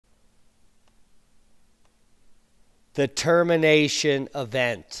The termination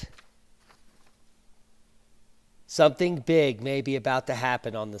event. Something big may be about to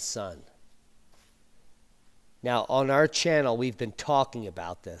happen on the sun. Now, on our channel, we've been talking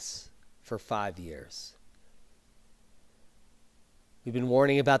about this for 5 years. We've been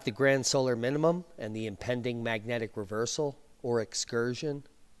warning about the grand solar minimum and the impending magnetic reversal or excursion.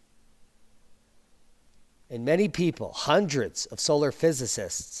 And many people, hundreds of solar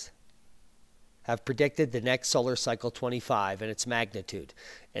physicists, have predicted the next solar cycle 25 and its magnitude.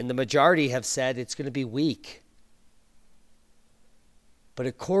 And the majority have said it's going to be weak. But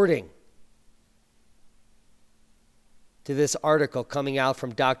according to this article coming out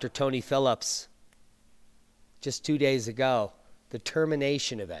from Dr. Tony Phillips just 2 days ago, the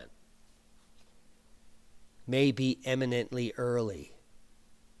termination event may be imminently early.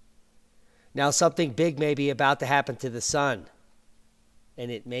 Now, something big may be about to happen to the sun, and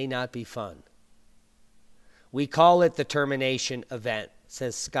it may not be fun. We call it the termination event,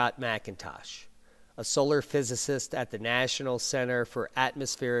 says Scott McIntosh, a solar physicist at the National Center for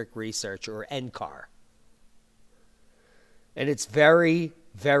Atmospheric Research, or NCAR. And it's very,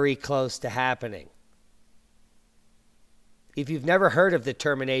 very close to happening. If you've never heard of the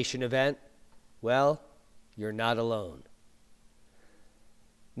termination event, well, you're not alone.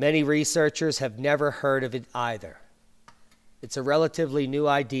 Many researchers have never heard of it either. It's a relatively new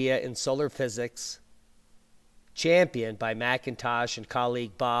idea in solar physics, championed by McIntosh and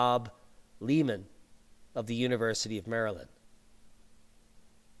colleague Bob Lehman of the University of Maryland.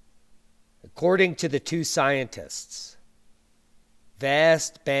 According to the two scientists,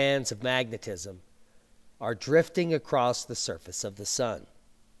 vast bands of magnetism are drifting across the surface of the sun.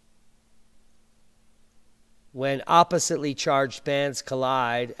 When oppositely charged bands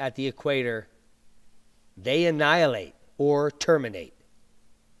collide at the equator, they annihilate or terminate.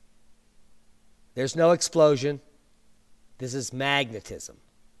 There's no explosion. This is magnetism,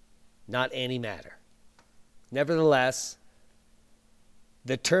 not antimatter. Nevertheless,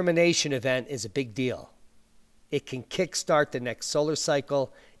 the termination event is a big deal. It can kickstart the next solar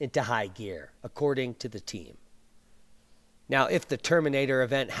cycle into high gear, according to the team. Now, if the terminator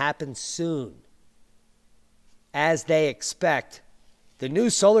event happens soon, as they expect, the new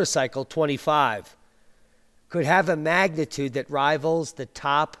solar cycle 25 could have a magnitude that rivals the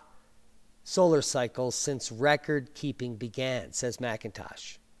top solar cycles since record keeping began, says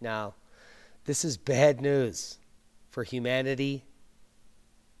McIntosh. Now, this is bad news for humanity,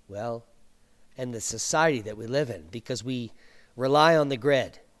 well, and the society that we live in, because we rely on the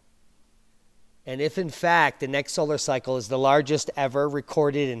grid. And if in fact the next solar cycle is the largest ever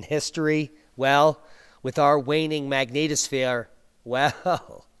recorded in history, well, with our waning magnetosphere,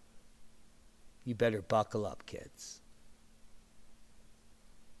 well, you better buckle up, kids.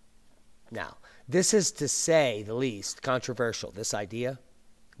 Now, this is, to say the least, controversial, this idea.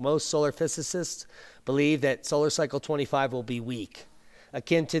 Most solar physicists believe that solar cycle 25 will be weak,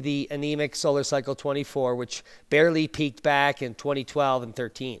 akin to the anemic solar cycle 24, which barely peaked back in 2012 and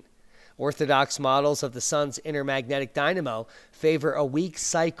 13. Orthodox models of the sun's inner magnetic dynamo favor a weak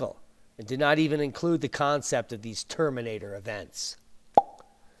cycle and do not even include the concept of these terminator events.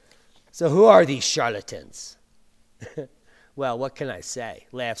 So who are these charlatans? Well, what can I say?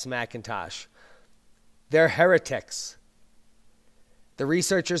 Laughs McIntosh. They're heretics. The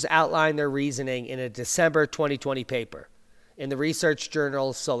researchers outlined their reasoning in a December 2020 paper in the research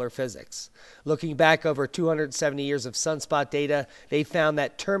journal Solar Physics. Looking back over 270 years of sunspot data, they found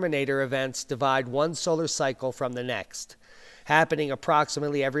that terminator events divide one solar cycle from the next, happening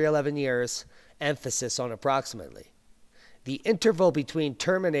approximately every 11 years, emphasis on approximately. The interval between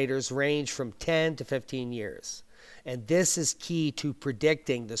terminators range from 10 to 15 years, and this is key to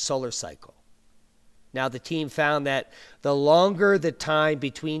predicting the solar cycle. Now, the team found that the longer the time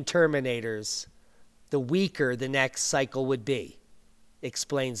between terminators, the weaker the next cycle would be,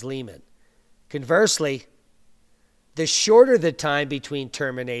 explains Lehman. Conversely, the shorter the time between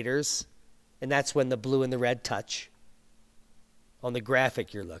terminators, and that's when the blue and the red touch on the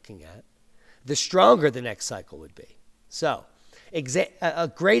graphic you're looking at, the stronger the next cycle would be. So,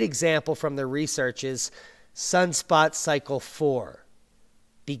 a great example from the research is Sunspot Cycle 4.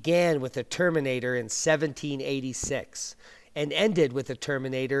 Began with a terminator in 1786 and ended with a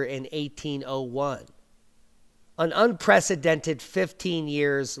terminator in 1801. An unprecedented 15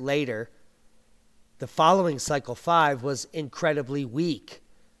 years later, the following Cycle 5 was incredibly weak,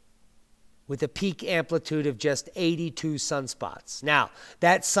 with a peak amplitude of just 82 sunspots. Now,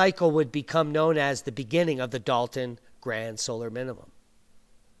 that cycle would become known as the beginning of the Dalton Grand Solar Minimum.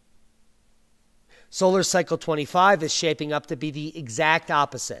 Solar Cycle 25 is shaping up to be the exact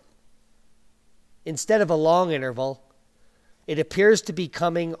opposite. instead of a long interval, it appears to be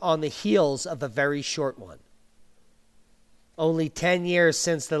coming on the heels of a very short one. Only 10 years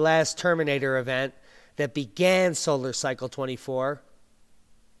since the last Terminator event that began solar cycle 24,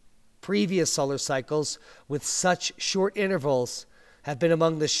 previous solar cycles with such short intervals have been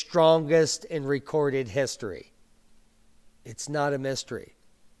among the strongest in recorded history. It's not a mystery.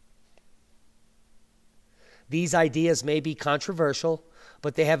 These ideas may be controversial,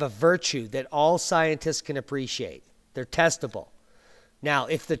 but they have a virtue that all scientists can appreciate. They're testable. Now,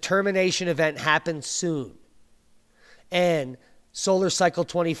 if the termination event happens soon and solar cycle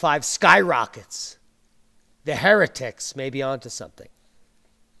 25 skyrockets, the heretics may be onto something.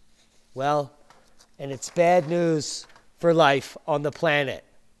 Well, and it's bad news for life on the planet.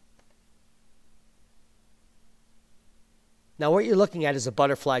 Now, what you're looking at is a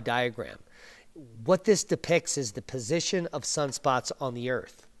butterfly diagram. What this depicts is the position of sunspots on the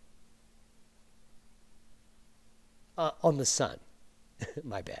Earth. On the sun.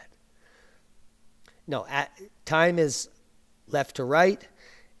 My bad. No, time is left to right,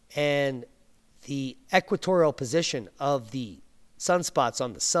 and the equatorial position of the sunspots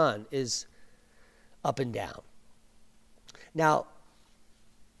on the sun is up and down. Now,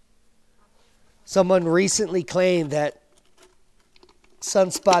 someone recently claimed that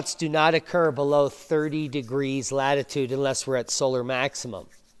sunspots do not occur below 30 degrees latitude unless we're at solar maximum,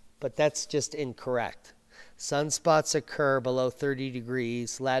 but that's just incorrect. Sunspots occur below 30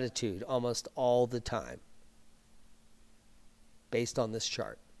 degrees latitude almost all the time, based on this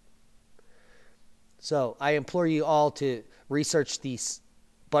chart. So I implore you all to research the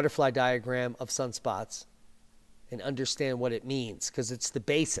butterfly diagram of sunspots and understand what it means, because it's the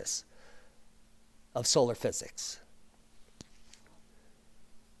basis of solar physics.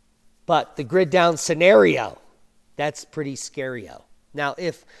 But the grid down scenario, that's pretty scary-o. Now,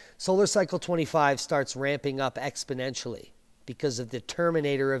 if solar cycle 25 starts ramping up exponentially because of the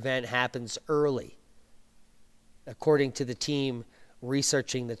Terminator event happens early, according to the team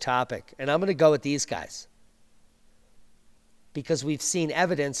researching the topic, and I'm going to go with these guys, because we've seen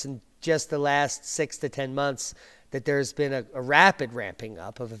evidence in just the last 6 to 10 months that there's been a rapid ramping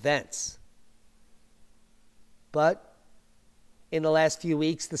up of events. But in the last few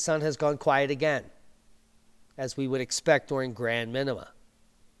weeks, the sun has gone quiet again, as we would expect during grand minima.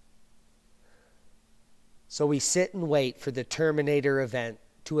 So we sit and wait for the Terminator event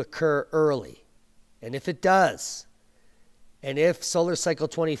to occur early. And if it does, and if solar cycle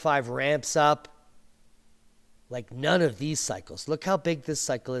 25 ramps up like none of these cycles, look how big this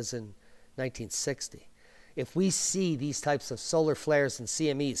cycle is in 1960. If we see these types of solar flares and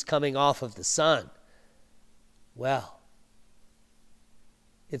CMEs coming off of the sun, well,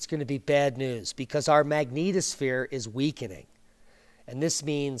 it's going to be bad news, because our magnetosphere is weakening. And this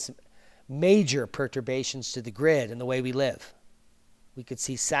means major perturbations to the grid and the way we live. We could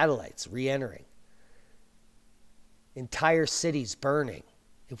see satellites re-entering, entire cities burning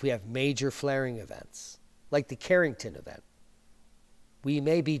if we have major flaring events, like the Carrington event. We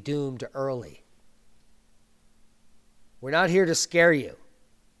may be doomed early. We're not here to scare you.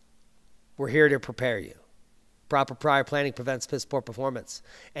 We're here to prepare you. Proper prior planning prevents piss poor performance.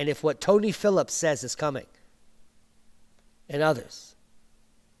 And if what Tony Phillips says is coming, and others,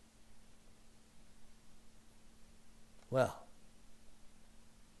 well,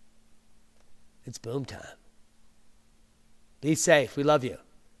 it's boom time. Be safe. We love you.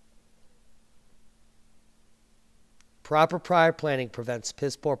 Proper prior planning prevents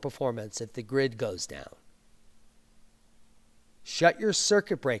piss poor performance if the grid goes down. Shut your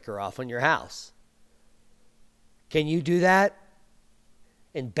circuit breaker off on your house. Can you do that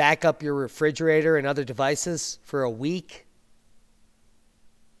and back up your refrigerator and other devices for a week?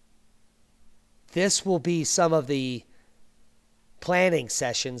 This will be some of the planning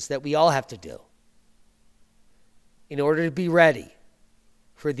sessions that we all have to do in order to be ready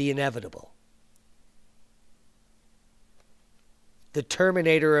for the inevitable. The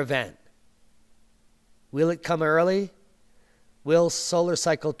Terminator event. Will it come early? Will solar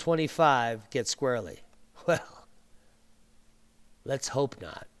cycle 25 get squirrely? Well, let's hope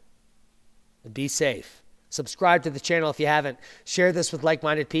not. And be safe. Subscribe to the channel if you haven't. Share this with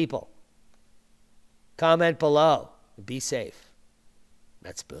like-minded people. Comment below. And be safe.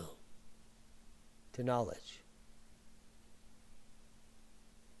 That's boom. To knowledge.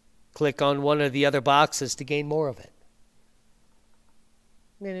 Click on one of the other boxes to gain more of it.